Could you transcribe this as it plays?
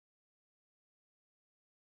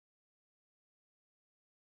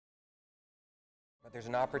There's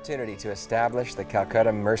an opportunity to establish the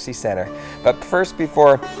Calcutta Mercy Center. But first,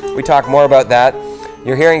 before we talk more about that,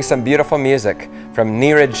 you're hearing some beautiful music from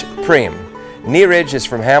Neeraj Prem. Neeraj is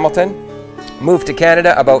from Hamilton, moved to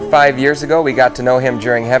Canada about 5 years ago. We got to know him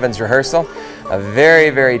during Heaven's rehearsal. A very,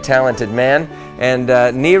 very talented man. And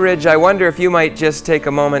Neeraj, I wonder if you might just take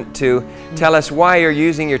a moment to tell us why you're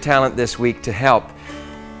using your talent this week to help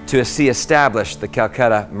to see established the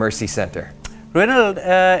Calcutta Mercy Center. Ronald,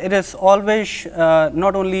 it is always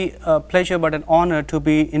not only a pleasure but an honor to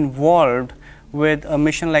be involved with a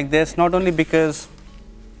mission like this, not only because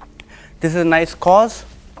this is a nice cause,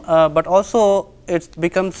 but also it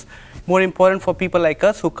becomes more important for people like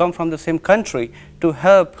us who come from the same country to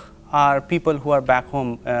help our people who are back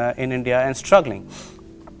home in India and struggling.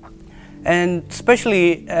 And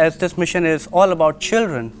especially as this mission is all about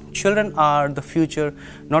children. Children are the future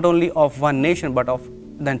not only of one nation but of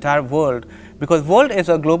the entire world, because world is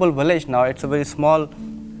a global village now. It's a very small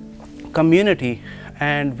community,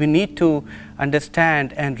 and we need to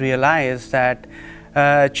understand and realize that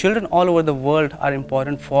children all over the world are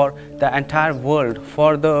important for the entire world,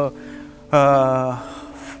 for the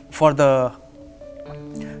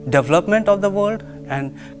development of the world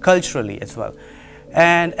and culturally as well.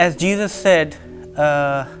 And as Jesus said,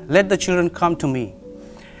 let the children come to me.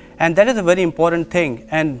 And that is a very important thing,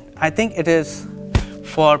 and I think it is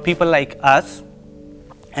for people like us,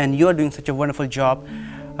 and you are doing such a wonderful job.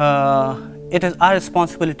 It is our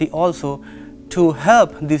responsibility also to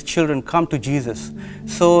help these children come to Jesus.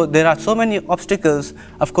 So there are so many obstacles.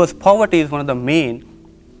 Of course, poverty is one of the main,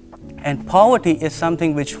 and poverty is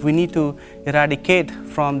something which we need to eradicate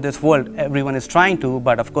from this world. Everyone is trying to,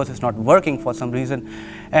 but of course it's not working for some reason.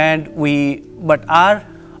 But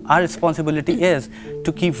our responsibility is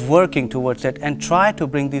to keep working towards it and try to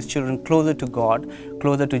bring these children closer to God,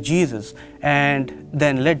 closer to Jesus, and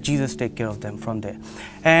then let Jesus take care of them from there.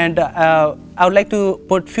 And I would like to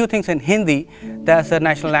put few things in Hindi. That's the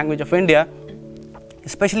national language of India,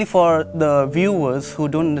 especially for the viewers who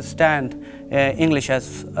don't understand English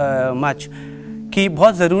as much, कि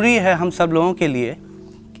बहुत ज़रूरी है हम सब लोगों के लिए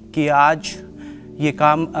कि आज ये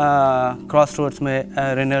काम क्रॉसरोड्स में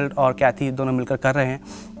रेनल्ड और कैथी दोनों मिलकर कर रहे हैं.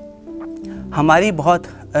 हमारी बहुत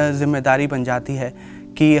जिम्मेदारी बन जाती है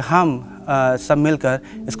कि हम सब मिलकर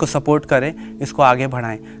इसको सपोर्ट करें, इसको आगे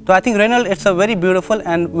बढ़ाएं. तो I think Reynold, it's a very beautiful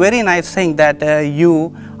and very nice thing that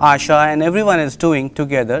you, Asha, and everyone is doing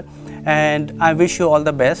together, and I wish you all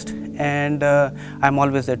the best, and I'm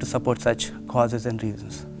always there to support such causes and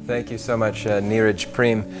reasons. Thank you so much, Neeraj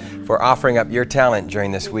Prem, for offering up your talent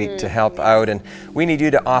during this week to help out. And we need you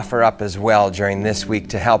to offer up as well during this week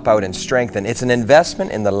to help out and strengthen. It's an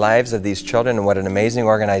investment in the lives of these children, and what an amazing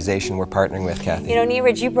organization we're partnering with, Kathy. You know,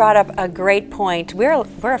 Neeraj, you brought up a great point. We're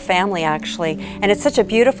a family, actually, and it's such a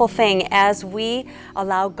beautiful thing as we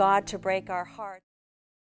allow God to break our hearts.